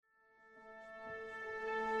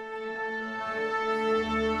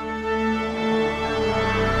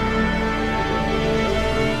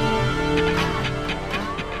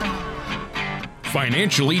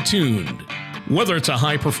Financially Tuned. Whether it's a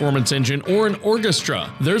high-performance engine or an orchestra,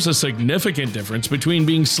 there's a significant difference between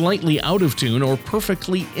being slightly out of tune or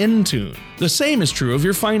perfectly in tune. The same is true of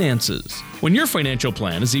your finances. When your financial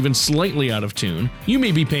plan is even slightly out of tune, you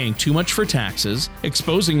may be paying too much for taxes,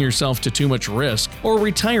 exposing yourself to too much risk, or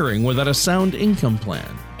retiring without a sound income plan.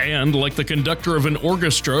 And like the conductor of an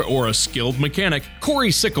orchestra or a skilled mechanic,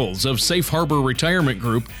 Corey Sickles of Safe Harbor Retirement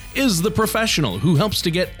Group is the professional who helps to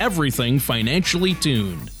get everything financially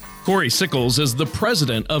tuned. Corey Sickles is the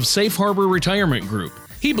president of Safe Harbor Retirement Group.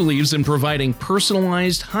 He believes in providing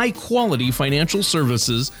personalized, high-quality financial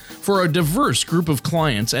services for a diverse group of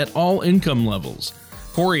clients at all income levels.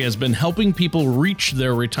 Corey has been helping people reach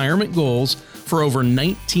their retirement goals for over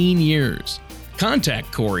 19 years.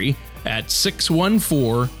 Contact Corey at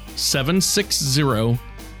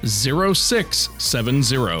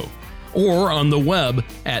 614-760-0670 or on the web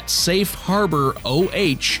at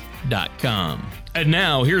safeharboroh.com. And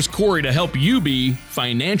now, here's Corey to help you be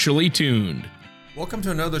financially tuned. Welcome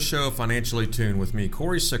to another show of Financially Tuned with me,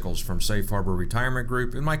 Corey Sickles from Safe Harbor Retirement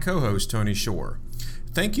Group, and my co-host, Tony Shore.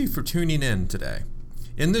 Thank you for tuning in today.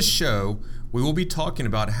 In this show, we will be talking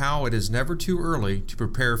about how it is never too early to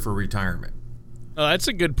prepare for retirement. Oh, that's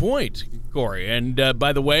a good point, Corey. And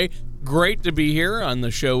by the way, great to be here on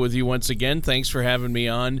the show with you once again. Thanks for having me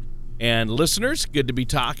on. And listeners, good to be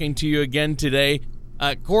talking to you again today.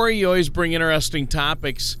 Corey, you always bring interesting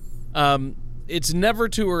topics. It's never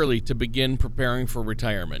too early to begin preparing for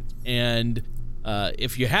retirement. And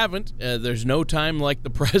if you haven't, there's no time like the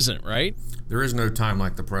present, right? There is no time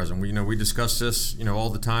like the present. We discuss this, all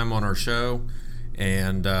the time on our show.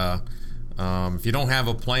 And if you don't have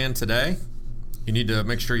a plan today, you need to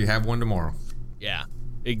make sure you have one tomorrow. Yeah,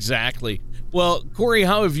 exactly. Well, Corey,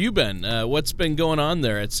 how have you been? What's been going on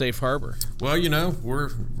there at Safe Harbor? Well, we're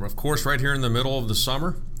of course right here in the middle of the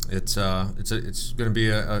summer. It's going to be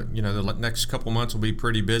the next couple months will be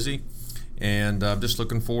pretty busy, and I'm just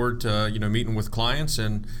looking forward to meeting with clients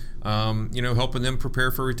and helping them prepare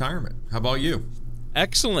for retirement. How about you?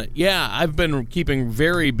 Excellent. Yeah, I've been keeping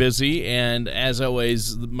very busy, and as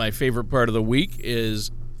always, my favorite part of the week is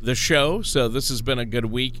the show. So this has been a good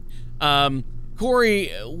week. Corey,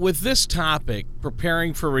 with this topic,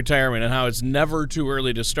 preparing for retirement and how it's never too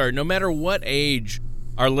early to start, no matter what age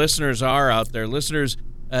our listeners are out there,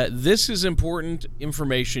 this is important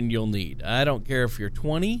information you'll need. I don't care if you're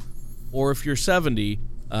 20 or if you're 70,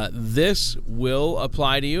 this will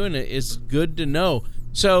apply to you, and it's good to know.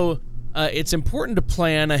 So it's important to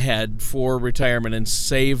plan ahead for retirement and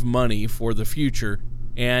save money for the future,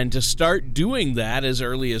 and to start doing that as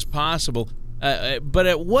early as possible. But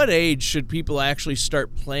at what age should people actually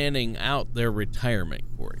start planning out their retirement,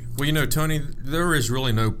 Corey? Well, Tony, there is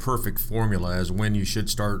really no perfect formula as when you should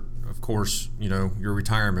start, of course, your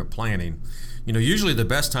retirement planning. Usually the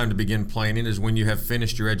best time to begin planning is when you have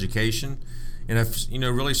finished your education and have,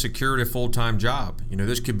 really secured a full-time job.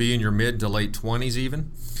 This could be in your mid to late 20s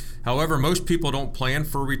even. However, most people don't plan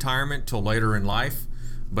for retirement till later in life.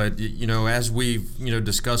 But, as we've,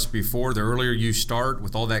 discussed before, the earlier you start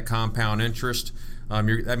with all that compound interest,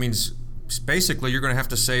 that means basically you're going to have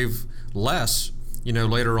to save less,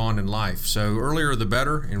 later on in life. So earlier the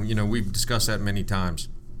better, and, we've discussed that many times.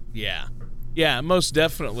 Yeah, most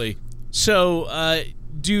definitely. So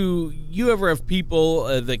do you ever have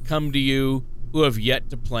people that come to you who have yet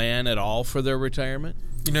to plan at all for their retirement?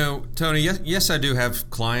 Tony, yes, I do have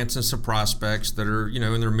clients and some prospects that are,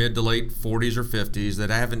 in their mid to late 40s or 50s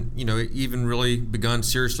that haven't, even really begun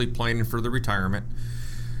seriously planning for the retirement.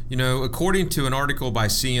 According to an article by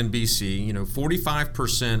CNBC,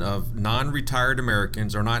 45% of non-retired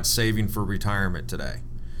Americans are not saving for retirement today.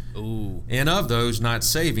 Ooh. And of those not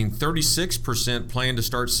saving, 36% plan to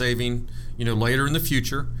start saving, later in the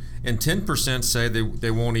future, and 10% say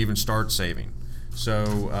they won't even start saving.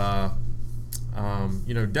 So,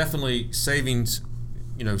 definitely saving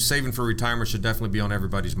for retirement should definitely be on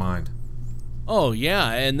everybody's mind. Oh,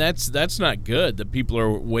 yeah, and that's not good that people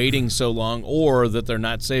are waiting so long or that they're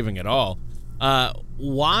not saving at all.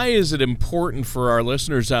 Why is it important for our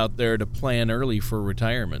listeners out there to plan early for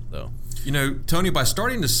retirement, though? Tony, by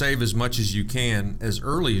starting to save as much as you can, as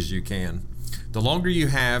early as you can, the longer you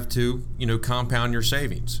have to, compound your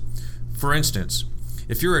savings. For instance,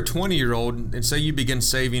 if you're a 20-year-old and say you begin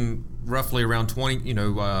saving roughly around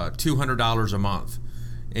 $200 a month,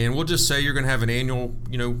 and we'll just say you're going to have an annual,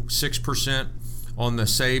 6% on the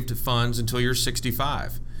saved funds until you're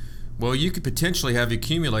 65. Well, you could potentially have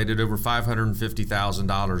accumulated over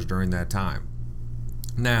 $550,000 during that time.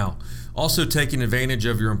 Now, also taking advantage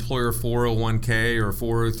of your employer 401k or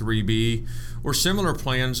 403b or similar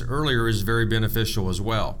plans earlier is very beneficial as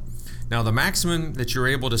well. Now, the maximum that you're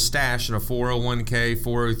able to stash in a 401k,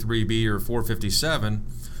 403b, or 457,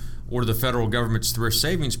 or the federal government's thrift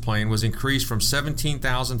savings plan, was increased from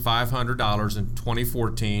 $17,500 in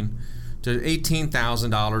 2014 to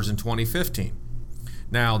 $18,000 in 2015.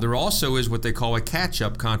 Now, there also is what they call a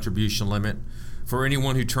catch-up contribution limit for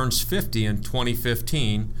anyone who turns 50 in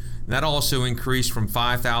 2015. That also increased from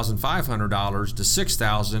 $5,500 to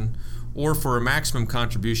 $6,000, or for a maximum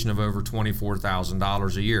contribution of over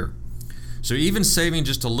 $24,000 a year. So even saving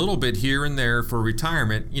just a little bit here and there for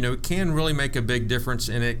retirement, it can really make a big difference,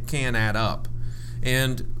 and it can add up.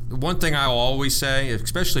 And one thing I will always say,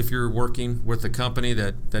 especially if you're working with a company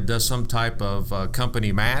that does some type of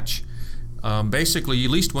company match, basically you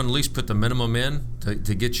at least want to put the minimum in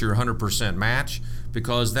to get your 100% match,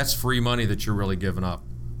 because that's free money that you're really giving up.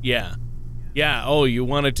 Yeah. Oh, you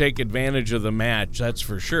want to take advantage of the match, that's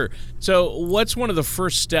for sure. So what's one of the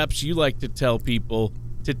first steps you like to tell people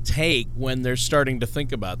to take when they're starting to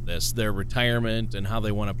think about this, their retirement, and how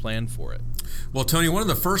they want to plan for it? Well, Tony, one of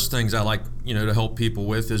the first things I like, to help people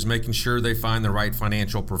with is making sure they find the right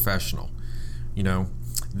financial professional.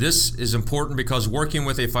 This is important because working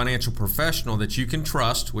with a financial professional that you can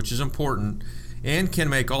trust, which is important, and can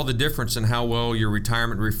make all the difference in how well your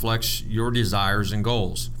retirement reflects your desires and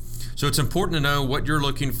goals. So it's important to know what you're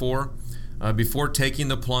looking for before taking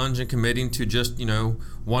the plunge and committing to just,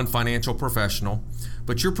 one financial professional.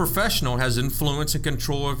 But your professional has influence and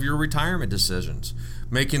control of your retirement decisions,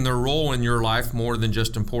 making their role in your life more than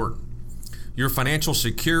just important. Your financial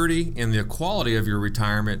security and the quality of your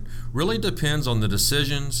retirement really depends on the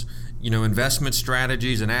decisions, investment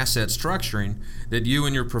strategies and asset structuring that you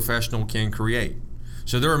and your professional can create.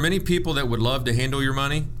 So there are many people that would love to handle your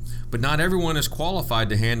money, but not everyone is qualified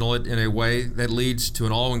to handle it in a way that leads to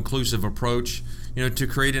an all-inclusive approach, to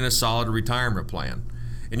creating a solid retirement plan.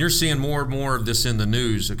 And you're seeing more and more of this in the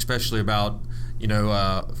news, especially about,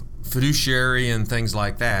 fiduciary and things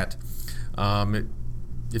like that.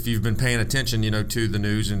 If you've been paying attention, to the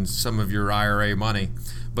news and some of your IRA money.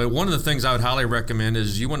 But one of the things I would highly recommend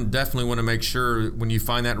is you definitely want to make sure when you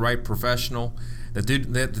find that right professional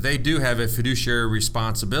that they do have a fiduciary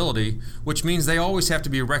responsibility, which means they always have to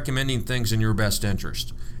be recommending things in your best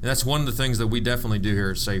interest. And that's one of the things that we definitely do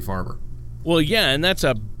here at Safe Harbor. Well, yeah, and that's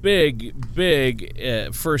a big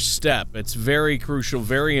first step. It's very crucial,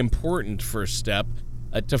 very important first step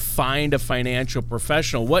to find a financial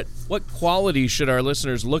professional. What qualities should our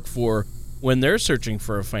listeners look for when they're searching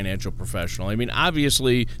for a financial professional? I mean,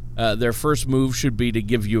 obviously, their first move should be to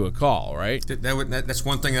give you a call, right? That's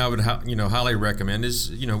one thing I would highly recommend is,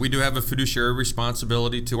 we do have a fiduciary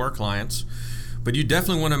responsibility to our clients, but you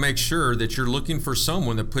definitely want to make sure that you're looking for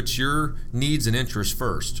someone that puts your needs and interests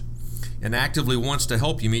first and actively wants to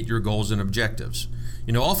help you meet your goals and objectives.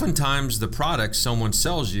 Oftentimes the product someone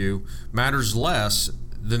sells you matters less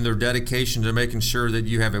than their dedication to making sure that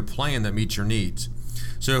you have a plan that meets your needs.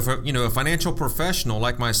 So if a financial professional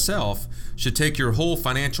like myself should take your whole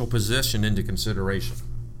financial position into consideration.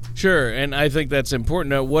 Sure, and I think that's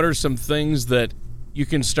important. Now, what are some things that you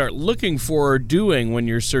can start looking for or doing when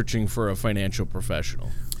you're searching for a financial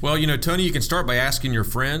professional? Well, Tony, you can start by asking your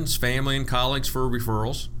friends, family, and colleagues for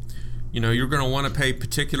referrals. You're going to want to pay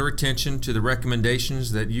particular attention to the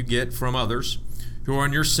recommendations that you get from others who are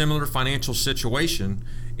in your similar financial situation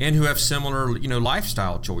and who have similar,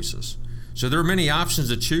 lifestyle choices. So there are many options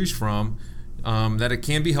to choose from. That it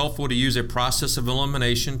can be helpful to use a process of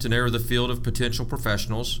elimination to narrow the field of potential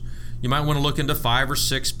professionals. You might want to look into 5 or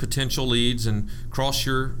 6 potential leads and cross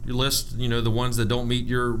your list, the ones that don't meet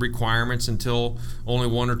your requirements until only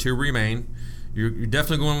 1 or 2 remain. You're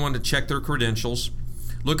definitely going to want to check their credentials.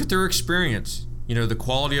 Look at their experience, the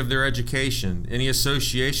quality of their education, any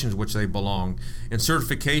associations which they belong, and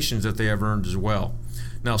certifications that they have earned as well.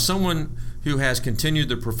 Now, someone who has continued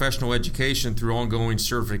their professional education through ongoing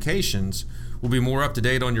certifications will be more up to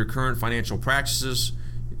date on your current financial practices,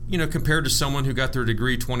 compared to someone who got their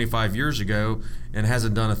degree 25 years ago and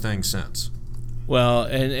hasn't done a thing since. Well,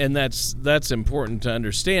 and that's important to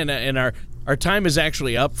understand. And our time is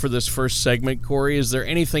actually up for this first segment, Corey. Is there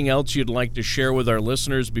anything else you'd like to share with our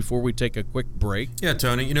listeners before we take a quick break? Yeah,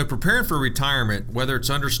 Tony. Preparing for retirement, whether it's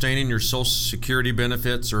understanding your Social Security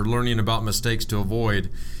benefits or learning about mistakes to avoid,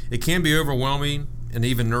 it can be overwhelming and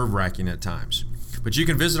even nerve-wracking at times. But you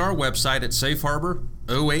can visit our website at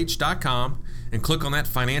safeharboroh.com and click on that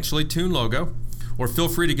Financially Tuned logo, or feel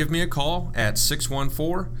free to give me a call at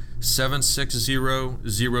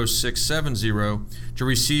 614-760-0670 to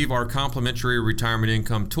receive our complimentary retirement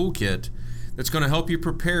income toolkit that's going to help you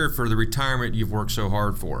prepare for the retirement you've worked so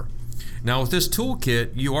hard for. Now, with this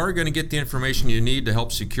toolkit, you are going to get the information you need to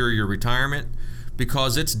help secure your retirement,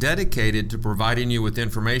 because it's dedicated to providing you with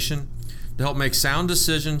information to help make sound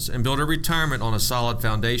decisions and build a retirement on a solid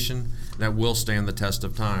foundation that will stand the test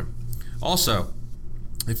of time. Also,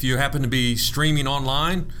 if you happen to be streaming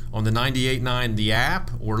online on the 98.9 The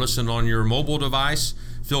App or listen on your mobile device,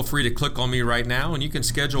 feel free to click on me right now and you can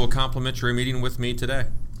schedule a complimentary meeting with me today.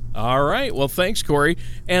 All right. Well, thanks, Corey.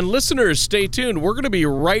 And listeners, stay tuned. We're going to be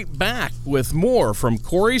right back with more from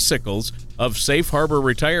Corey Sickles of Safe Harbor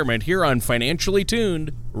Retirement here on Financially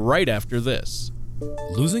Tuned right after this.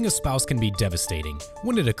 Losing a spouse can be devastating.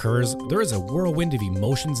 When it occurs, there is a whirlwind of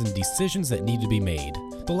emotions and decisions that need to be made.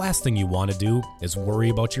 The last thing you want to do is worry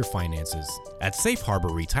about your finances. At Safe Harbor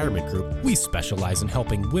Retirement Group, we specialize in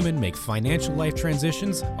helping women make financial life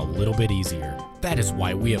transitions a little bit easier. That is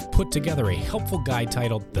why we have put together a helpful guide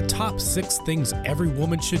titled The Top 6 Things Every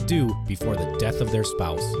Woman Should Do Before the Death of Their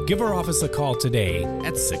Spouse. Give our office a call today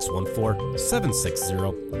at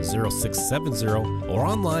 614-760-0670 or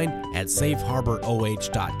online at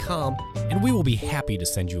safeharboroh.com, and we will be happy to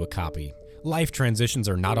send you a copy. Life transitions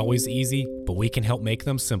are not always easy, but we can help make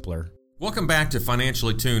them simpler. Welcome back to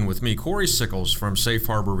Financially Tuned with me, Corey Sickles from Safe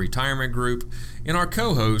Harbor Retirement Group, and our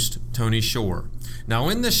co-host, Tony Shore. Now,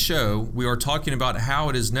 in this show, we are talking about how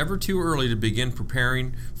it is never too early to begin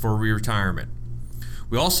preparing for retirement.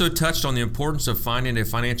 We also touched on the importance of finding a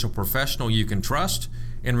financial professional you can trust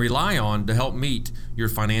and rely on to help meet your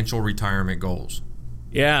financial retirement goals.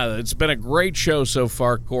 Yeah, it's been a great show so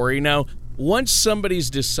far, Corey. Now, once somebody's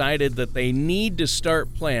decided that they need to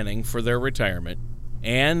start planning for their retirement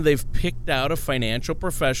and they've picked out a financial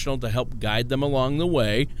professional to help guide them along the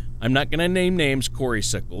way, I'm not going to name names, Corey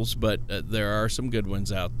Sickles, but there are some good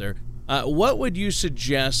ones out there. What would you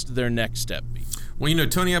suggest their next step be? Well,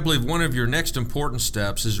 Tony, I believe one of your next important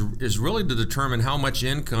steps is really to determine how much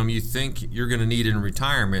income you think you're going to need in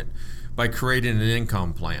retirement by creating an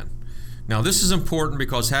income plan. Now, this is important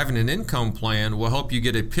because having an income plan will help you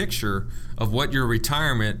get a picture of what your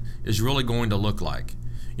retirement is really going to look like.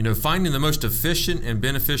 Finding the most efficient and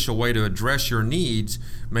beneficial way to address your needs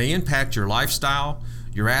may impact your lifestyle,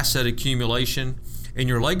 your asset accumulation, and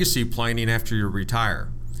your legacy planning after you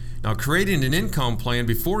retire. Now, creating an income plan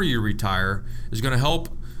before you retire is going to help,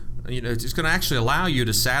 it's going to actually allow you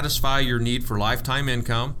to satisfy your need for lifetime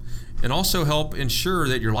income and also help ensure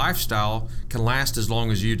that your lifestyle can last as long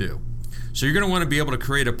as you do. So you're going to want to be able to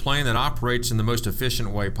create a plan that operates in the most efficient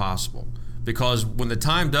way possible, because when the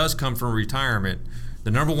time does come for retirement,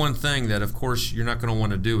 the number one thing that, of course, you're not going to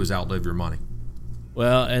want to do is outlive your money.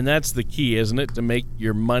 Well, and that's the key, isn't it? To make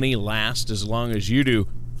your money last as long as you do.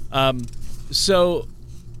 So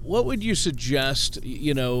what would you suggest,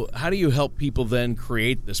 how do you help people then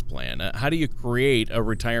create this plan? How do you create a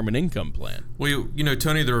retirement income plan? Well,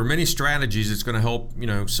 Tony, there are many strategies that's going to help,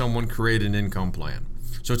 someone create an income plan.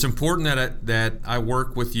 So it's important that I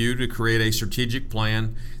work with you to create a strategic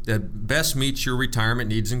plan that best meets your retirement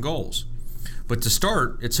needs and goals. But to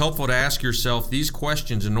start, it's helpful to ask yourself these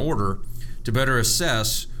questions in order to better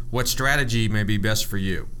assess what strategy may be best for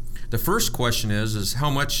you. The first question is how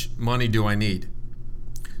much money do I need?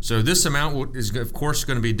 So this amount is, of course,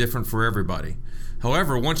 going to be different for everybody.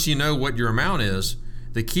 However, once you know what your amount is,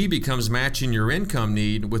 the key becomes matching your income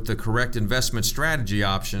need with the correct investment strategy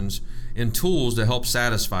options and tools to help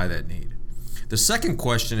satisfy that need. The second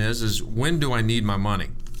question is when do I need my money?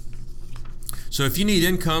 So if you need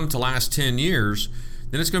income to last 10 years,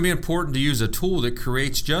 then it's going to be important to use a tool that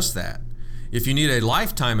creates just that. If you need a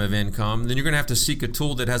lifetime of income, then you're going to have to seek a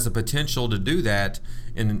tool that has the potential to do that,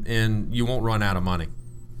 and you won't run out of money.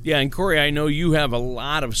 Yeah, and Corey, I know you have a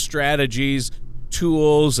lot of strategies,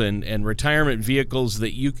 tools, and retirement vehicles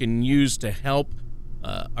that you can use to help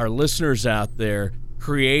our listeners out there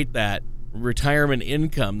create that retirement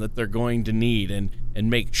income that they're going to need and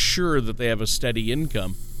make sure that they have a steady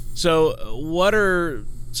income. So what are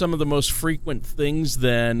some of the most frequent things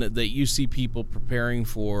then that you see people preparing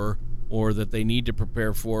for or that they need to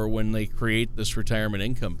prepare for when they create this retirement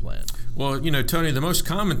income plan? Well, Tony, the most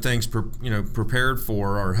common things prepared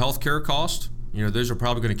for are healthcare costs. Those are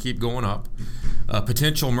probably going to keep going up.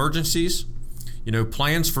 Potential emergencies,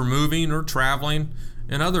 plans for moving or traveling,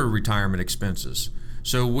 and other retirement expenses.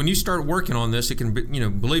 So when you start working on this, it can,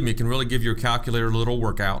 believe me, it can really give your calculator a little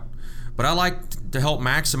workout. But I like to help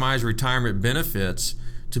maximize retirement benefits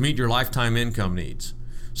to meet your lifetime income needs.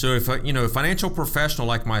 So if a financial professional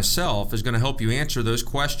like myself is going to help you answer those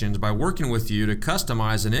questions by working with you to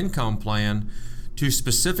customize an income plan to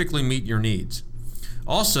specifically meet your needs.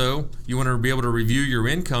 Also, you want to be able to review your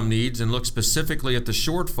income needs and look specifically at the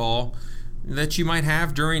shortfall that you might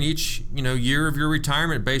have during each year of your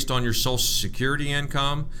retirement based on your Social Security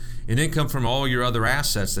income and income from all your other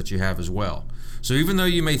assets that you have as well. So even though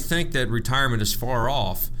you may think that retirement is far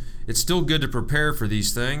off, it's still good to prepare for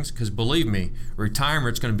these things, because believe me,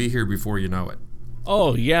 retirement's going to be here before you know it.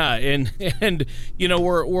 Oh yeah, and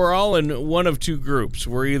we're all in one of two groups.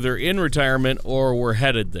 We're either in retirement or we're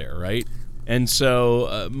headed there, right? And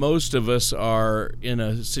so most of us are in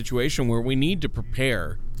a situation where we need to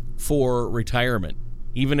prepare for retirement.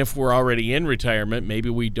 Even if we're already in retirement, maybe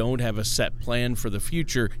we don't have a set plan for the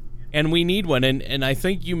future, and we need one. And I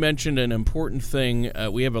think you mentioned an important thing.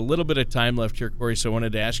 We have a little bit of time left here, Corey, so I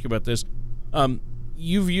wanted to ask you about this.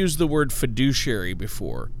 You've used the word fiduciary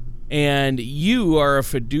before, and you are a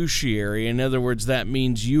fiduciary. In other words, that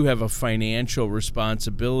means you have a financial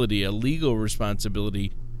responsibility, a legal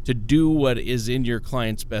responsibility to do what is in your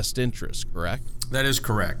client's best interest, correct? That is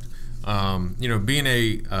correct. Being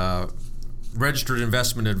a registered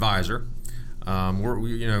investment advisor,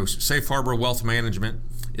 Safe Harbor Wealth Management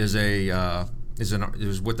is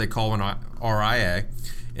what they call an RIA,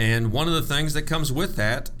 and one of the things that comes with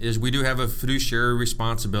that is we do have a fiduciary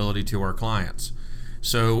responsibility to our clients.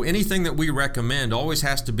 So anything that we recommend always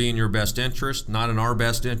has to be in your best interest, not in our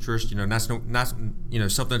best interest. That's not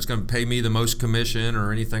something that's going to pay me the most commission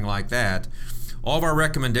or anything like that. All of our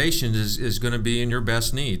recommendations is going to be in your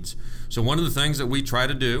best needs. So one of the things that we try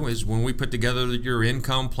to do is when we put together your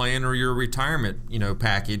income plan or your retirement,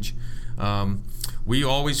 package, we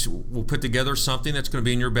always will put together something that's going to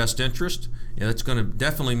be in your best interest, and that's going to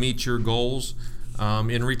definitely meet your goals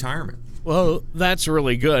in retirement. Well, that's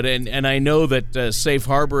really good, and I know that Safe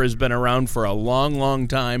Harbor has been around for a long, long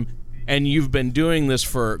time, and you've been doing this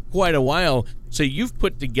for quite a while, so you've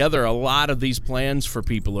put together a lot of these plans for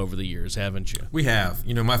people over the years, haven't you? We have.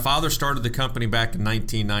 My father started the company back in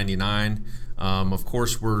 1999. Of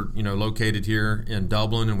course, we're located here in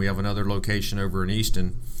Dublin, and we have another location over in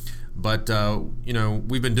Easton. But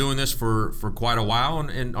we've been doing this for quite a while,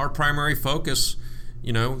 and our primary focus,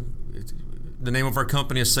 the name of our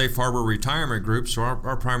company is Safe Harbor Retirement Group, so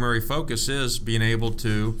our primary focus is being able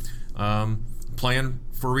to plan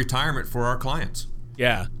for retirement for our clients.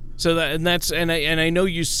 Yeah. So I know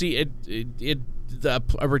you see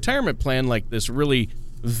a retirement plan like this really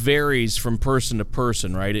varies from person to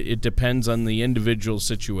person, right? It depends on the individual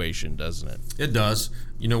situation, doesn't it? It does.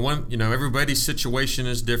 Everybody's situation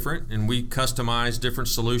is different, and we customize different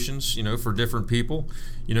solutions, for different people,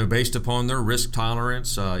 based upon their risk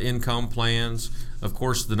tolerance, income plans, of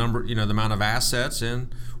course, the amount of assets,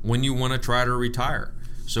 and when you want to try to retire.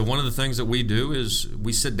 So one of the things that we do is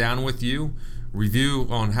we sit down with you, review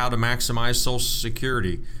on how to maximize Social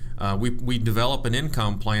Security. We develop an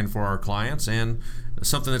income plan for our clients, and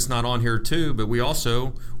something that's not on here too, but we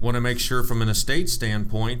also want to make sure from an estate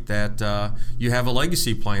standpoint that you have a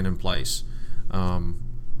legacy plan in place. That's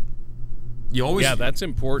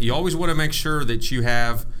important. You always want to make sure that you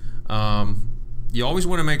have you always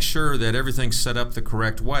want to make sure that everything's set up the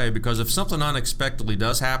correct way, because if something unexpectedly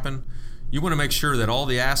does happen, you want to make sure that all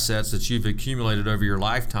the assets that you've accumulated over your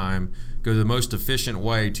lifetime go the most efficient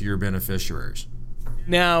way to your beneficiaries.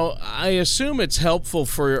 Now, I assume it's helpful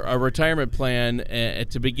for a retirement plan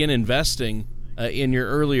to begin investing in your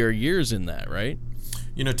earlier years in that, right?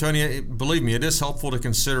 Tony, believe me, it is helpful to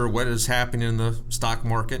consider what is happening in the stock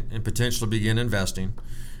market and potentially begin investing.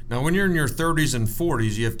 Now, when you're in your 30s and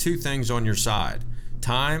 40s, you have two things on your side: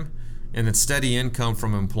 time and a steady income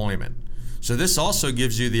from employment. So this also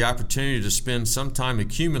gives you the opportunity to spend some time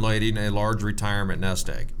accumulating a large retirement nest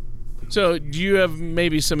egg. So do you have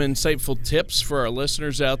maybe some insightful tips for our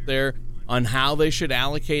listeners out there on how they should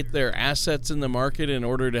allocate their assets in the market in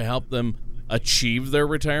order to help them achieve their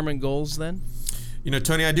retirement goals then?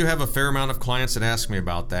 Tony, I do have a fair amount of clients that ask me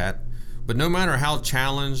about that. But no matter how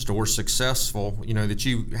challenged or successful, that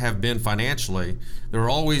you have been financially, there are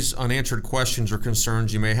always unanswered questions or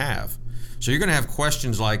concerns you may have. So you're going to have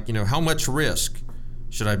questions like, how much risk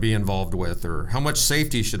should I be involved with? Or how much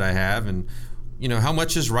safety should I have? And how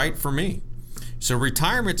much is right for me? So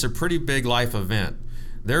retirement's a pretty big life event.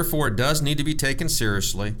 Therefore, it does need to be taken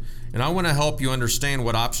seriously. And I want to help you understand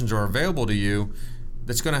what options are available to you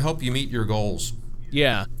that's going to help you meet your goals.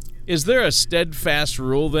 Yeah. Is there a steadfast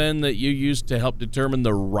rule then that you use to help determine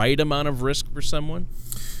the right amount of risk for someone?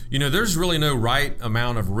 There's really no right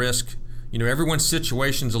amount of risk. Everyone's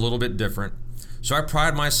situation's a little bit different. So I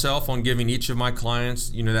pride myself on giving each of my clients,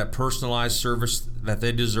 that personalized service that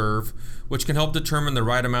they deserve, which can help determine the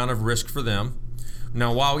right amount of risk for them.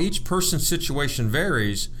 Now, while each person's situation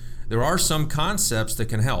varies, there are some concepts that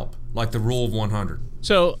can help, like the rule of 100.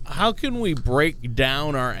 So how can we break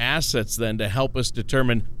down our assets then to help us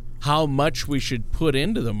determine how much we should put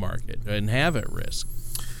into the market and have at risk?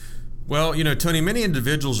 Well, Tony, many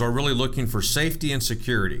individuals are really looking for safety and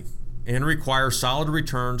security. and require solid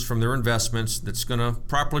returns from their investments that's going to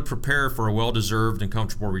properly prepare for a well-deserved and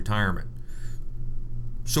comfortable retirement.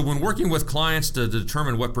 So when working with clients to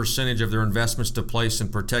determine what percentage of their investments to place in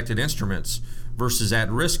protected instruments versus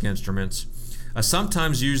at-risk instruments, I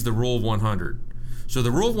sometimes use the Rule of 100. So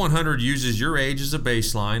the Rule of 100 uses your age as a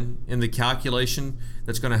baseline in the calculation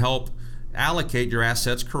that's going to help allocate your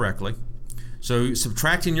assets correctly. So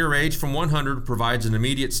subtracting your age from 100 provides an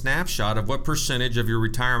immediate snapshot of what percentage of your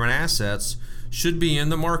retirement assets should be in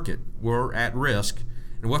the market or at risk,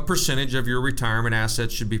 and what percentage of your retirement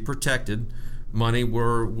assets should be protected money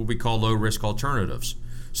were what we call low risk alternatives.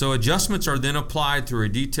 So adjustments are then applied through a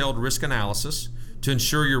detailed risk analysis to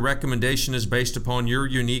ensure your recommendation is based upon your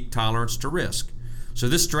unique tolerance to risk. So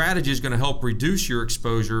this strategy is going to help reduce your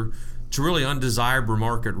exposure to really undesirable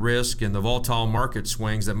market risk and the volatile market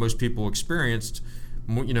swings that most people experienced,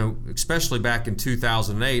 especially back in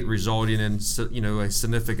 2008, resulting in a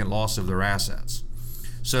significant loss of their assets.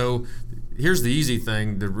 So here's the easy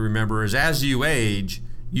thing to remember is as you age,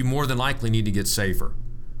 you more than likely need to get safer,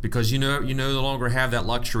 because you no longer have that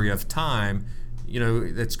luxury of time,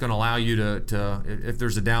 that's going to allow you to if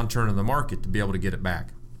there's a downturn in the market, to be able to get it back.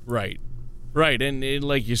 Right. And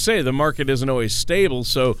like you say, the market isn't always stable.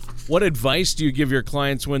 So what advice do you give your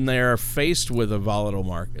clients when they are faced with a volatile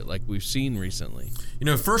market like we've seen recently?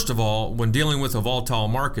 First of all, when dealing with a volatile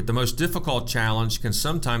market, the most difficult challenge can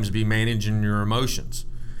sometimes be managing your emotions.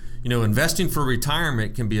 Investing for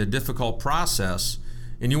retirement can be a difficult process,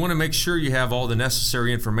 and you want to make sure you have all the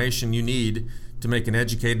necessary information you need to make an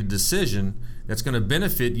educated decision that's going to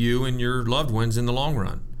benefit you and your loved ones in the long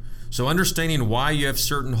run. So understanding why you have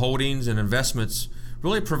certain holdings and investments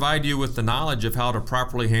really provide you with the knowledge of how to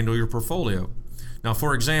properly handle your portfolio. Now,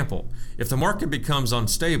 for example, if the market becomes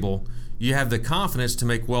unstable, you have the confidence to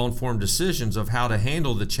make well-informed decisions of how to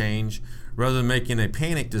handle the change rather than making a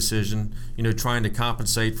panic decision, trying to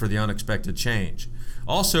compensate for the unexpected change.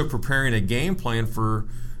 Also, preparing a game plan for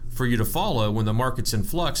you to follow when the market's in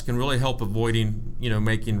flux can really help avoiding,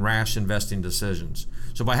 making rash investing decisions.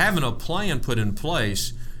 So by having a plan put in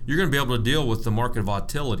place, you're going to be able to deal with the market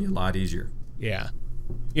volatility a lot easier. Yeah.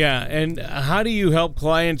 And how do you help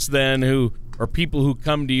clients then or people who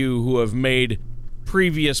come to you who have made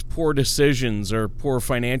previous poor decisions or poor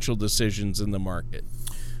financial decisions in the market?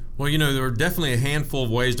 Well, there are definitely a handful of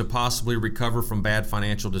ways to possibly recover from bad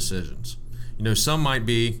financial decisions. Some might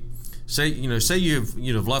be, say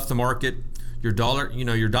you've left the market, your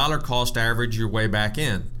dollar cost average your way back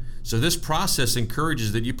in. So this process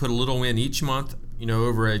encourages that you put a little in each month,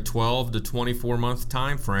 over a 12 to 24 month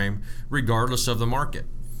time frame, regardless of the market.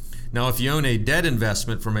 Now, if you own a debt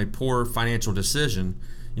investment from a poor financial decision,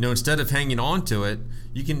 instead of hanging on to it,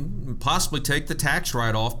 you can possibly take the tax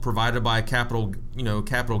write-off provided by a capital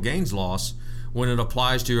gains loss when it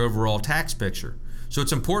applies to your overall tax picture. So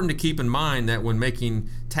it's important to keep in mind that when making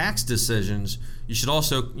tax decisions, you should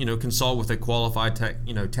also, consult with a qualified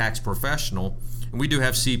tax professional, and we do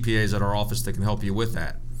have CPAs at our office that can help you with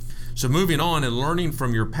that. So moving on and learning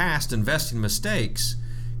from your past investing mistakes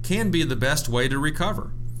can be the best way to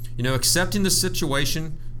recover. Accepting the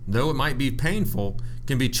situation, though it might be painful,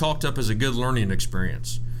 can be chalked up as a good learning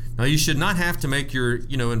experience. Now, you should not have to make your,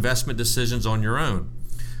 investment decisions on your own.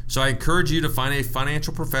 So I encourage you to find a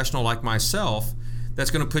financial professional like myself that's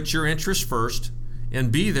going to put your interests first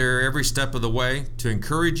and be there every step of the way to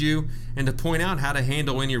encourage you and to point out how to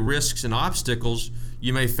handle any risks and obstacles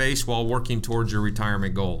you may face while working towards your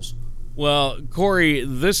retirement goals. Well, Corey,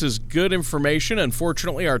 this is good information.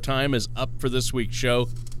 Unfortunately, our time is up for this week's show.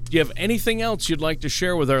 Do you have anything else you'd like to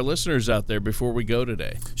share with our listeners out there before we go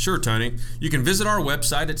today? Sure, Tony. You can visit our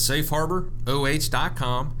website at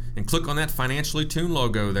safeharboroh.com and click on that Financially Tuned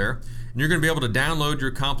logo there. And you're going to be able to download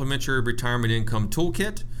your complimentary retirement income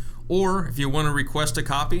toolkit. Or if you want to request a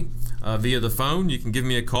copy via the phone, you can give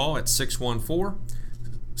me a call at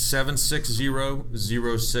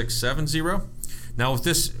 614-760-0670. Now, with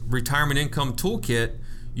this retirement income toolkit,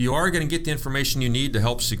 you are going to get the information you need to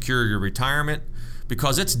help secure your retirement,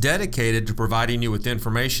 because it's dedicated to providing you with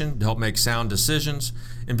information to help make sound decisions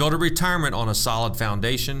and build a retirement on a solid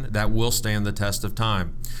foundation that will stand the test of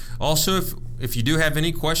time. Also, if you do have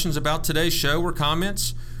any questions about today's show or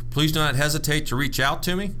comments, please do not hesitate to reach out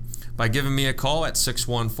to me by giving me a call at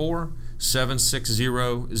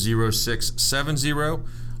 614-760-0670.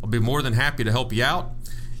 I'll be more than happy to help you out.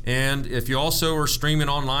 And if you also are streaming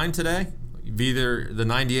online today, either the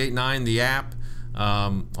 98.9, the app,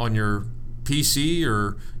 on your PC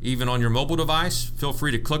or even on your mobile device, feel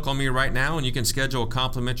free to click on me right now and you can schedule a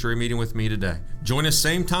complimentary meeting with me today. Join us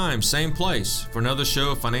same time, same place for another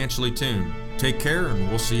show of Financially Tuned. Take care and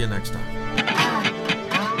we'll see you next time.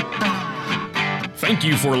 Thank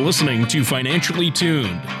you for listening to Financially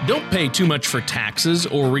Tuned. Don't pay too much for taxes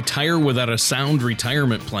or retire without a sound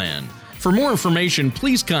retirement plan. For more information,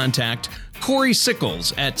 please contact Corey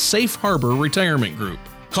Sickles at Safe Harbor Retirement Group.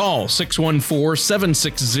 Call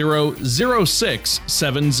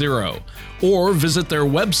 614-760-0670 or visit their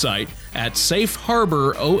website at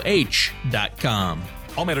safeharboroh.com.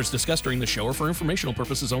 All matters discussed during the show are for informational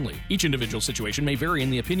purposes only. Each individual situation may vary,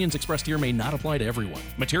 and the opinions expressed here may not apply to everyone.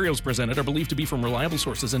 Materials presented are believed to be from reliable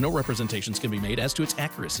sources, and no representations can be made as to its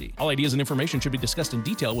accuracy. All ideas and information should be discussed in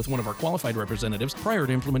detail with one of our qualified representatives prior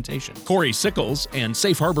to implementation. Corey Sickles and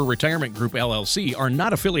Safe Harbor Retirement Group, LLC, are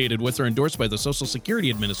not affiliated with or endorsed by the Social Security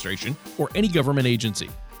Administration or any government agency.